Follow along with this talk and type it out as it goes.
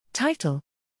Title: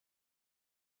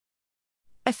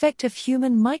 Effect of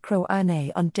human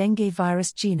microRNA on dengue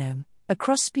virus genome, a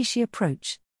cross-specie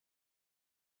approach.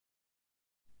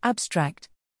 Abstract: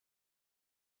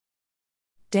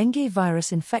 Dengue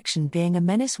virus infection being a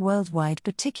menace worldwide,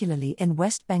 particularly in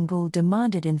West Bengal,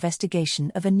 demanded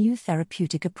investigation of a new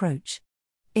therapeutic approach.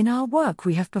 In our work,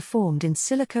 we have performed in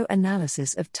silico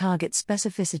analysis of target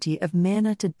specificity of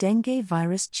mRNA to dengue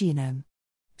virus genome.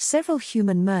 Several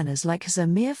human mRNAs like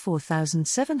Zamir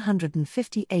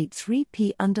 4758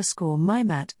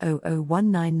 3P_MIMAT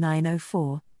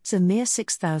 00199904, Zamir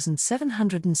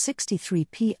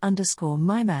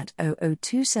 6763P_MIMAT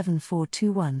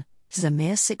 002741,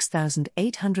 Zamir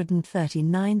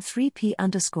 6839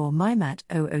 3P_MIMAT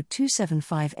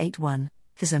 0027581,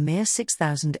 Zamir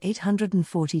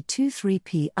 6842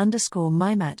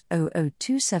 3P_MIMAT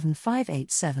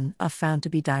 0027587 are found to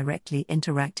be directly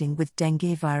interacting with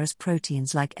dengue virus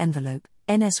proteins like envelope,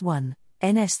 NS1,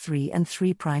 NS3 and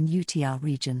 3' UTR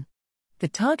region. The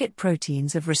target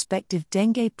proteins of respective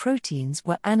dengue proteins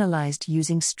were analyzed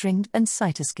using stringed and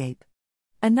cytoscape.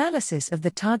 Analysis of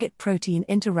the target protein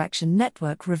interaction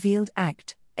network revealed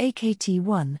ACT,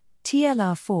 AKT1,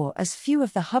 TLR4 as few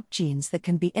of the hub genes that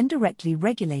can be indirectly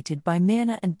regulated by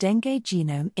mRNA and dengue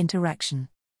genome interaction.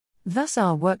 Thus,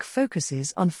 our work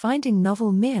focuses on finding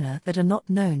novel mRNA that are not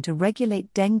known to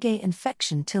regulate dengue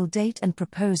infection till date and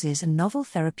proposes a novel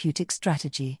therapeutic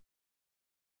strategy.